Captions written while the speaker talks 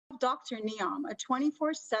Dr. Neom, a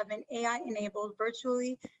 24/7 AI-enabled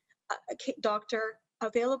virtually doctor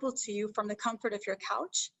available to you from the comfort of your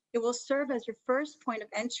couch. It will serve as your first point of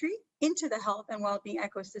entry into the health and well-being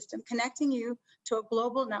ecosystem, connecting you to a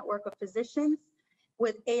global network of physicians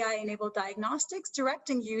with AI-enabled diagnostics,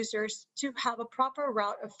 directing users to have a proper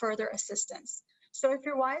route of further assistance. So if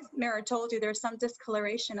your wise mirror told you there's some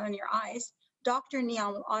discoloration on your eyes, Dr.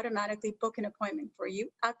 Neom will automatically book an appointment for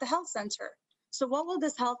you at the health center. So what will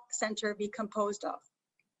this health center be composed of?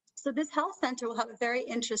 So this health center will have a very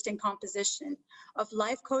interesting composition of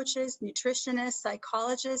life coaches, nutritionists,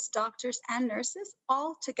 psychologists, doctors, and nurses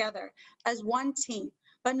all together as one team.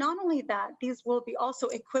 But not only that, these will be also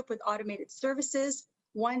equipped with automated services,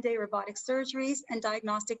 one-day robotic surgeries, and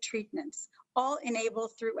diagnostic treatments, all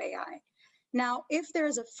enabled through AI. Now, if there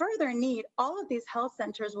is a further need, all of these health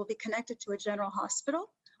centers will be connected to a general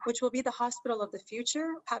hospital, which will be the hospital of the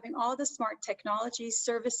future, having all the smart technologies,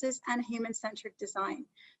 services, and human-centric design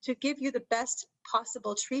to give you the best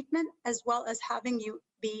possible treatment, as well as having you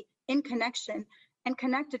be in connection and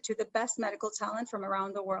connected to the best medical talent from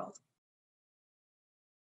around the world.